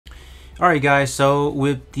Alright guys, so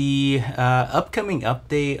with the upcoming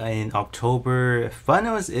update in October,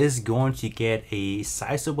 Funnels is going to get a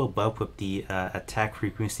sizable bump with the attack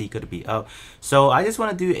frequency going to be up. So I just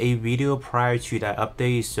want to do a video prior to that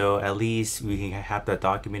update, so at least we can have that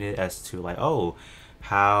documented as to like, oh,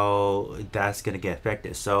 how that's going to get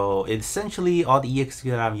affected. So essentially all the EX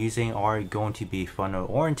that I'm using are going to be funnel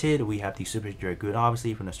oriented. We have the Super Dragoon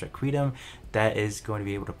obviously from the Strike Freedom that is going to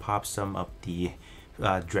be able to pop some of the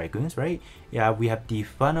dragoons, right? Yeah, we have the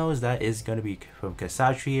funnels that is going to be from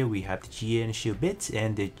Kshatriya. We have the GN shield bits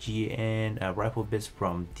and the GN rifle bits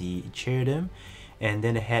from the Cherubim, and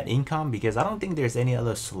then the head income, because I don't think there's any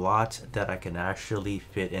other slot that I can actually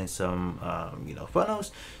fit in some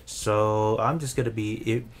funnels. So I'm just gonna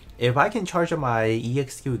be, if I can charge up my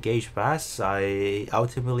EXQ gauge fast, I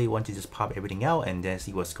ultimately want to just pop everything out and then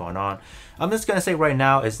see what's going on. I'm just gonna say right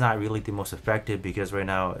now it's not really the most effective, because right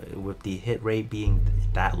now with the hit rate being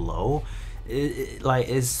that low,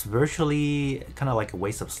 it's virtually kind of like a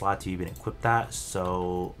waste of slot to even equip that.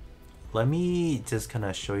 So let me just kind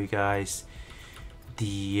of show you guys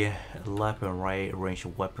the left and right range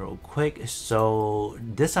weapon real quick. So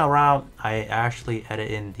this round I actually added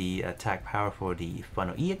in the attack power for the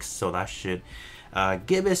funnel EX, so that should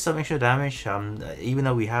give it some extra damage, even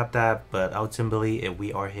though we have that. But ultimately, if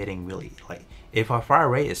we are hitting really, like, if our fire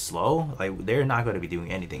rate is slow, like, they're not going to be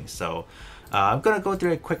doing anything. So I'm gonna go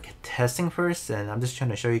through a quick testing first, and I'm just trying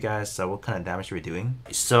to show you guys what kind of damage we're doing.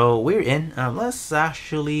 So we're in, let's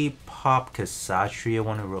actually pop Kshatriya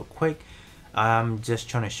one real quick. I'm just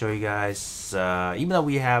trying to show you guys, even though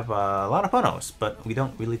we have a lot of funnels, but we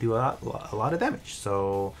don't really do a lot of damage.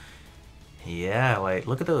 So yeah, like,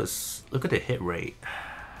 look at those, look at the hit rate.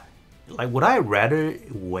 Like, would I rather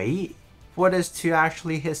wait for this to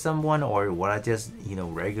actually hit someone, or would I just,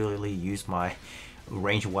 regularly use my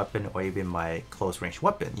range weapon or even my close range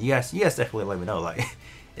weapon? You guys definitely let me know. Like,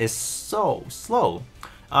 it's so slow.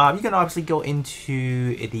 You can obviously go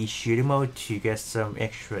into the shooting mode to get some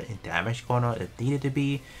extra damage going on if needed to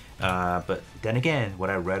be, but then again, would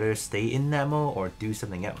I rather stay in that mode or do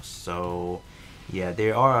something else? So yeah,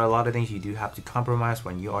 there are a lot of things you do have to compromise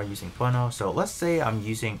when you are using funnel. So let's say I'm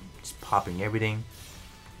using just popping everything,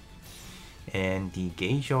 and the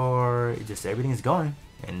gauge, or just everything is going,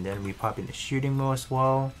 and then we pop in the shooting mode as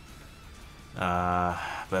well.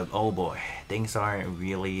 But oh boy, things aren't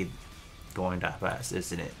really going that fast,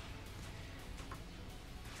 isn't it?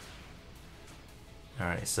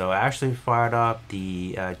 Alright, so I actually fired up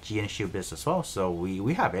the GN shield bits as well, so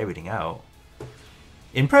we have everything out.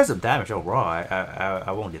 Impressive damage overall, I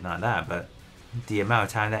won't deny that, but the amount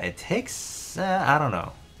of time that it takes, I don't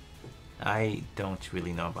know. I don't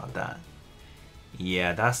really know about that.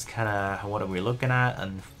 Yeah, that's kind of what we're looking at.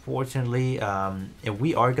 Unfortunately, if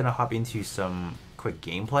we are gonna hop into some quick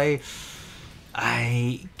gameplay,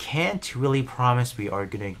 I can't really promise we are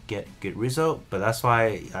gonna get good result, but that's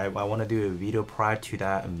why I want to do a video prior to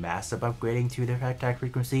that massive upgrading to the attack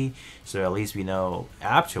frequency, so at least we know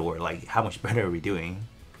afterward like how much better are we doing.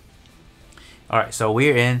 Alright, so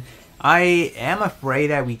we're in. I am afraid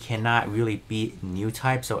that we cannot really beat new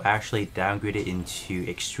type, so actually downgrade it into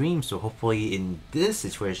extreme, so hopefully in this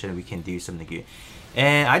situation we can do something good.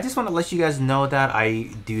 And I just want to let you guys know that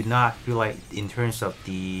I do not feel like, in terms of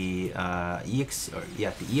the EX, or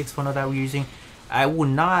yeah, the EX funnel that we're using, I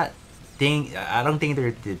don't think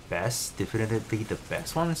they're the best, definitively the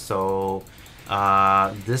best one. So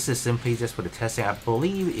this is simply just for the testing. I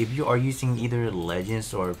believe if you are using either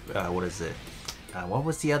Legends or what is it? What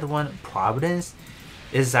was the other one? Providence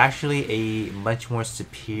is actually a much more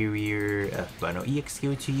superior funnel EX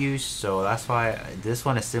skill to use, so that's why this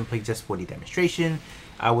one is simply just for the demonstration.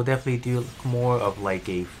 I will definitely do more of like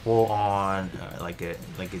a full-on like a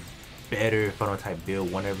better funnel type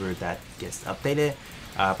build whenever that gets updated.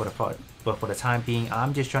 But for the time being,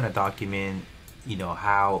 I'm just trying to document,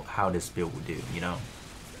 how this build will do.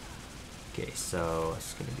 Okay, so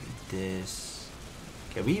it's gonna be this.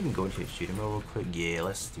 Can we even go into shooting mode real quick? Yeah,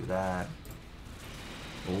 let's do that.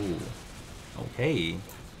 Oh, okay.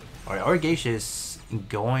 Our gauge is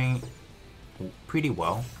going pretty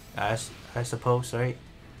well, I suppose, right?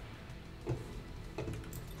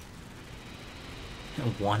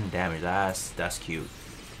 1 damage. That's cute.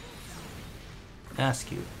 That's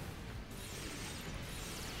cute.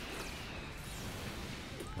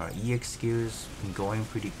 Our EX skills going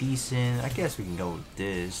pretty decent. I guess we can go with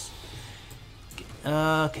this.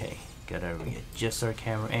 Okay, gotta readjust our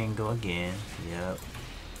camera angle again. Yep.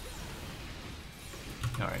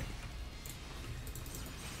 Alright.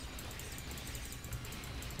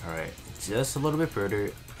 Alright, just a little bit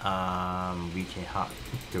further. We can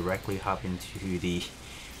directly hop into the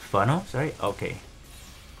funnel, sorry. Okay.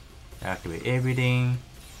 Activate everything.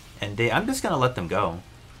 And I'm just gonna let them go.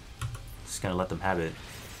 Just gonna let them have it.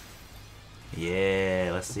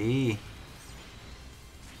 Yeah, let's see.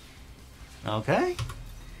 Okay.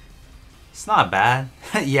 It's not bad.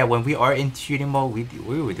 Yeah, when we are in shooting mode,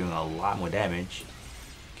 we were doing a lot more damage.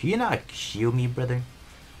 Can you not shield me, brother?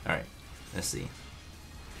 Alright, let's see.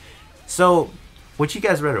 So, would you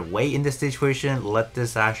guys rather wait in this situation, let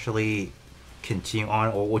this actually continue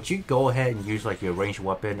on, or would you go ahead and use like your ranged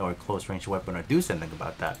weapon or close range weapon or do something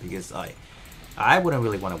about that? Because I wouldn't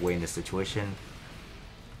really want to wait in this situation.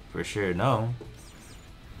 For sure, no.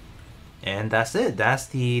 And that's it. That's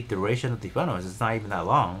the duration of the funnels. It's not even that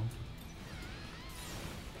long.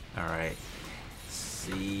 Alright. Let's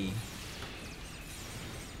see.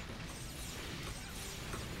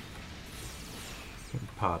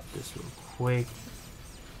 Pop this real quick.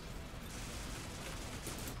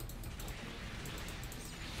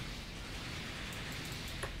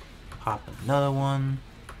 Pop another one.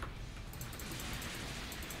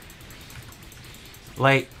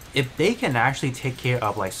 Like, if they can actually take care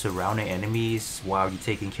of like surrounding enemies while you're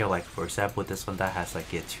taking care of, like, for example, this one that has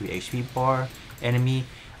like a 2 HP bar enemy,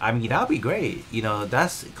 I mean, that'd be great. You know,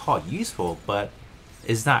 that's called useful, but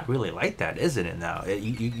it's not really like that, isn't it? Now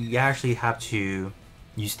you actually have to,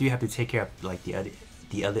 you still have to take care of like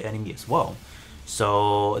the other enemy as well.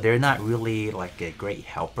 So they're not really like a great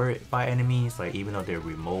helper by enemies, like even though they're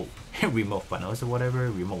remote remote funnels or whatever,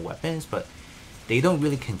 remote weapons, but they don't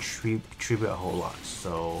really contribute a whole lot.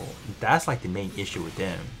 So that's like the main issue with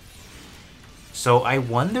them. So I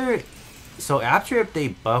wonder, so after if they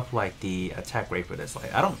buff like the attack rate for this,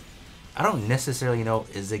 like I don't necessarily know,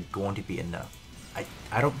 is it going to be enough?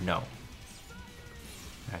 I don't know.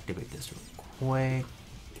 Activate this real quick.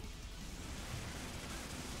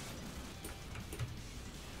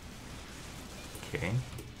 Okay.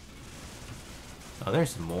 Oh,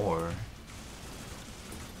 there's more.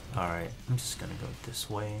 Alright, I'm just gonna go this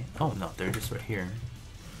way. Oh no, they're just right here.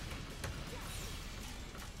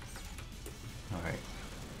 Alright.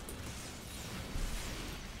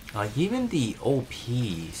 Like even the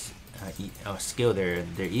OPs skill they're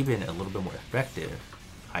even a little bit more effective,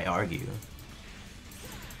 I argue.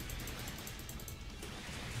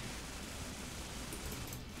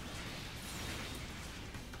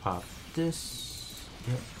 Pop this.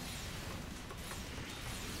 Yep.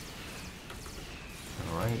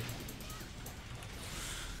 Alright.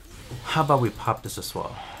 How about we pop this as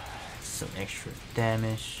well? Some extra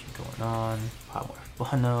damage going on. Pop more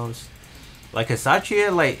funnels. Like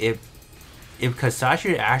Kasatria, like if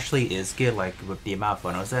Kasatria actually is good, like with the amount of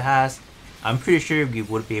funnels it has, I'm pretty sure we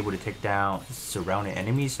would be able to take down surrounding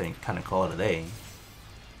enemies and kind of call it a day.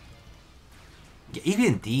 Yeah,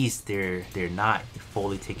 even these, they're not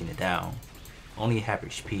fully taking it down. Only half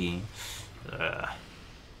HP.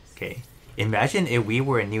 Okay. Imagine if we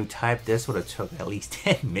were a new type, this would have took at least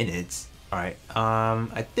 10 minutes. Alright,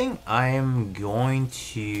 I think I'm going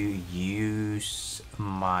to use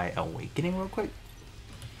my awakening real quick.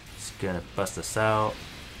 Just gonna bust this out.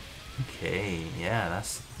 Okay, yeah,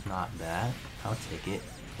 that's not bad. I'll take it.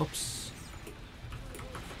 Oops.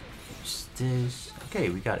 Use this. Okay,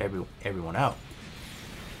 we got everyone out.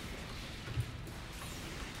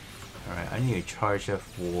 Alright, I need to charge up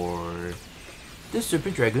for this Super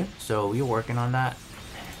Dragoon, so we're working on that.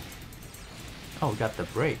 Oh, we got the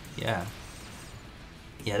break, yeah.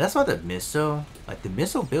 Yeah, that's why the missile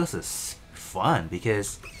builds is fun,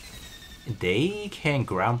 because they can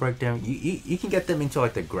ground break them. You can get them into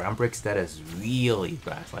like the ground breaks that is really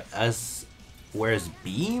fast. Like whereas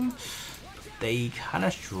beam, they kind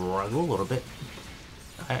of struggle a little bit.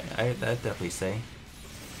 I'd definitely say.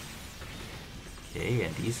 Okay,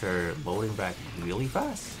 and these are loading back really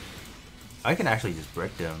fast. I can actually just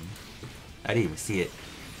break them. I didn't even see it.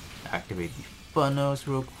 Activate the funnels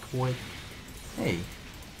real quick. Hey,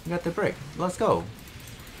 we got the break. Let's go.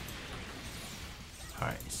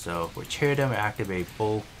 Alright, so for Cherudum, we activate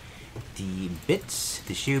both the bits,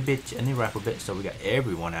 the shield bit, and the rifle bit. So we got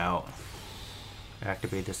everyone out.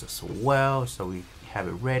 Activate this as well, so we have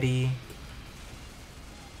it ready.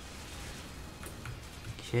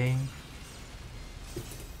 Okay.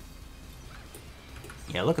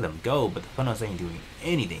 Yeah, look at them go, but the funnels ain't doing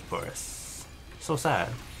anything for us. So sad.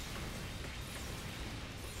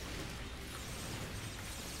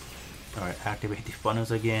 Alright, activate the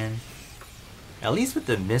funnels again. At least with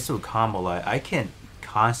the missile combo, like, I can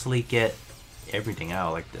constantly get everything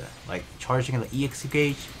out, like charging the EX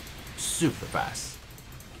gauge, super fast.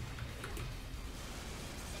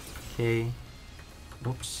 Okay.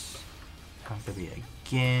 Whoops. Activate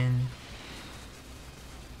again.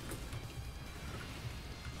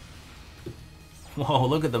 Whoa,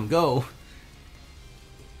 look at them go.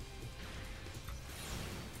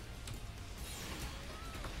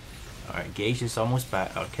 Alright, gauge is almost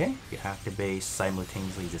back. Okay, we activate,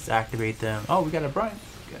 simultaneously disactivate them. Oh, we got a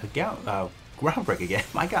ground break again.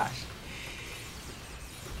 My gosh.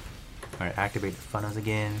 Alright, activate the funnels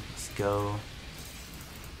again. Let's go.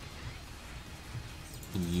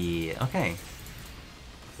 Yeah, okay.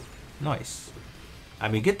 Nice. I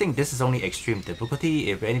mean, good thing this is only extreme difficulty.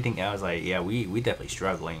 If anything else, like, yeah, we definitely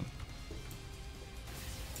struggling.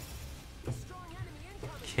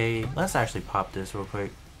 Okay, let's actually pop this real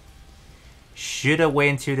quick. Should have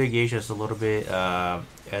waited until they gauge us a little bit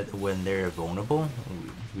when they're vulnerable.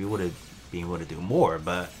 We would have been able to do more,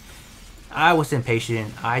 but I was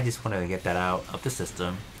impatient. I just wanted to get that out of the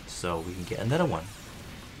system so we can get another one.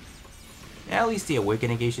 At least the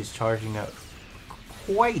awakening gauge is charging up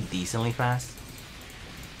quite decently fast.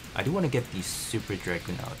 I do want to get the Super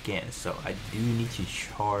Dragon out again, so I do need to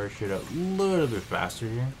charge it up a little bit faster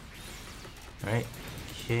here. Alright,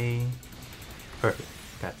 okay, perfect.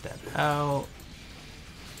 Got that out.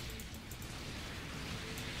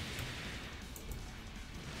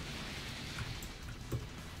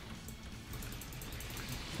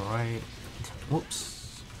 Alright,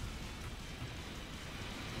 whoops.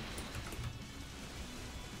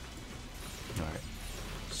 Alright,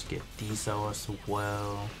 let's get these out as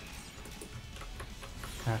well.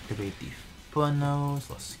 Activate the funnels,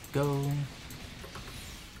 let's go.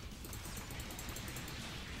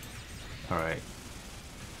 Alright.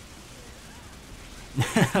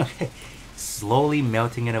 Okay. Slowly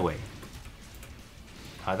melting it away.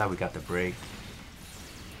 I thought we got the break.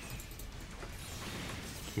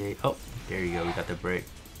 Okay, oh, there you go, we got the break.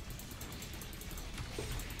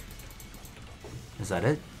 Is that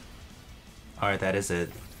it? Alright, that is it.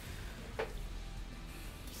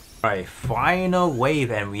 Alright, final wave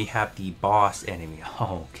and we have the boss enemy.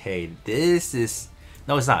 Okay, this is...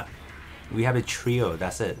 No, it's not. We have a trio,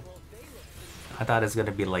 that's it. I thought it's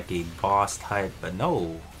gonna be like a boss type, but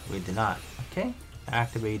no, we did not. Okay,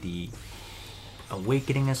 activate the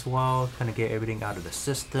awakening as well, kind of get everything out of the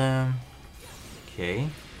system. Okay,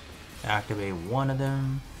 activate one of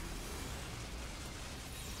them.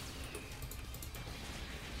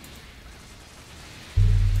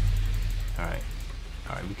 Alright,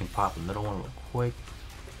 we can pop another one real quick.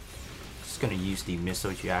 Just gonna use the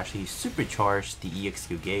missile to actually supercharge the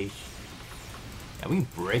EXQ gauge. And we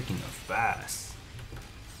breaking them fast.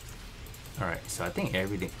 Alright, so I think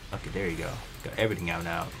everything... Okay, there you go. Got everything out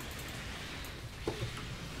now.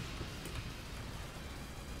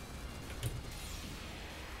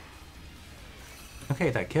 Okay,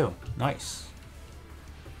 that kill. Nice.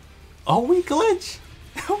 Oh, we glitch!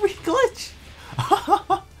 We glitch!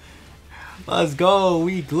 Let's go!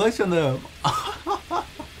 We glitch on them!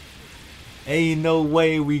 Ain't no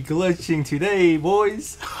way we glitching today,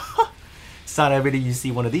 boys! It's not every day you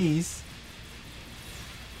see one of these.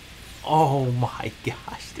 Oh my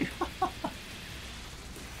gosh, dude.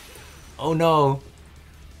 Oh no.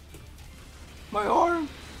 My arm.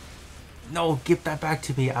 No, give that back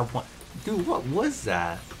to me. I want... Dude, what was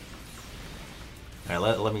that?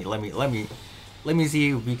 Alright, let me see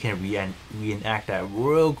if we can reenact that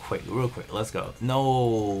real quick. Let's go.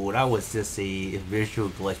 No, that was just a visual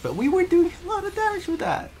glitch, but we were doing a lot of damage with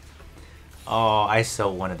that. Oh, I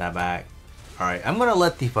so wanted that back. Alright, I'm gonna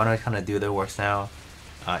let the funnel kind of do their works now.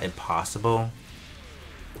 If possible.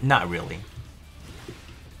 Not really.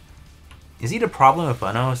 You see the problem with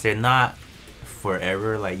funnels? They're not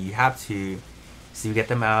forever. Like, you have to... So you get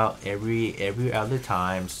them out every other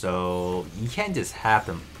time. So you can't just have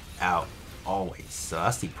them out always. So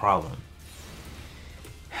that's the problem.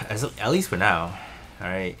 At least for now.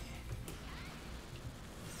 Alright.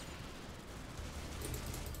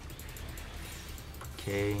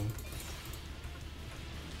 Okay.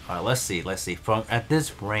 Alright, let's see. From at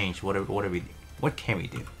this range, what can we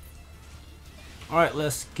do? Alright,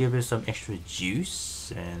 let's give it some extra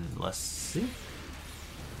juice and let's see.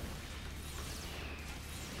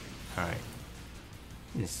 Alright.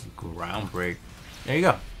 This ground break. There you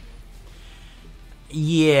go.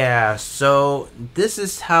 Yeah, so this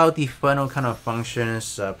is how the funnel kind of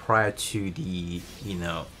functions prior to the,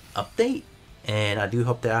 update. And I do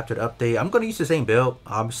hope that after the update, I'm going to use the same build,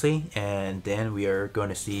 obviously. And then we are going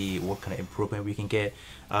to see what kind of improvement we can get.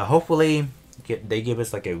 Hopefully, they give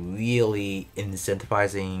us like a really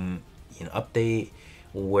incentivizing, update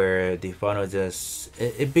where the funnel just,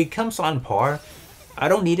 it becomes on par. I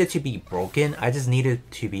don't need it to be broken. I just need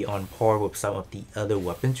it to be on par with some of the other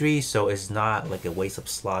weaponry, so it's not like a waste of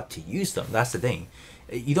slot to use them. That's the thing.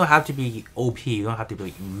 You don't have to be OP. You don't have to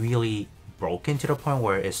be really broken to the point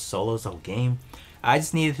where it solos the whole game. I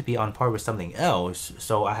just needed to be on par with something else,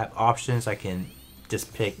 so I have options. I can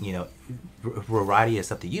just pick, variety of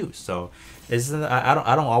stuff to use. So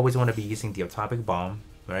I don't always want to be using the atomic bomb,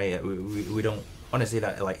 right? We don't want to see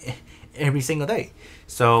that like every single day.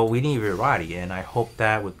 So we need variety, and I hope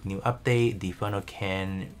that with new update, the funnel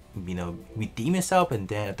can redeem itself, and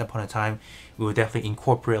then at that point in time we will definitely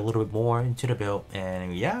incorporate a little bit more into the build.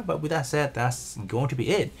 And yeah, but with that said, that's going to be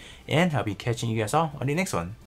it, and I'll be catching you guys all on the next one.